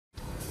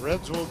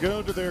Reds will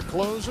go to their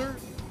closer.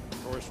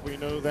 Of course, we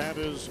know that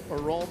is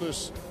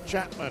Aroldis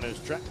Chapman as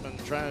Chapman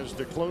tries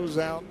to close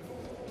out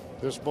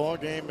this ball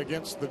game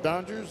against the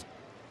Dodgers.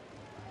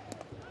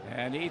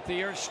 And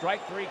Ethier,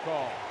 strike 3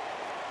 call.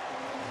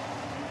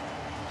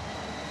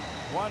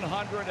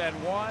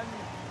 101.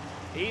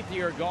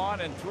 Ethier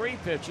gone in 3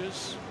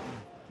 pitches.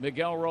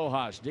 Miguel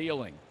Rojas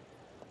dealing.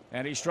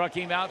 And he struck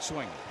him out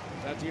swinging.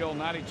 Is that the old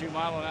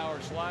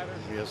 92-mile-an-hour slider?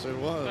 Yes, it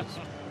was.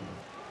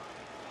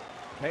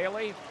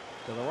 Paley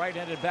to the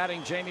right-handed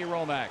batting Jamie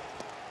Romack.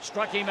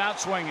 Struck him out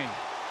swinging.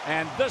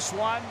 And this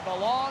one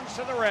belongs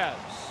to the Reds.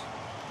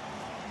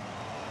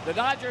 The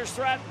Dodgers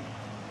threaten.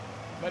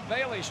 But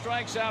Bailey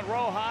strikes out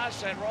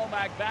Rojas and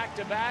Romack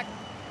back-to-back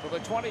for the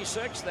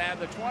 26th and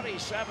the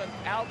 27th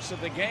outs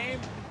of the game.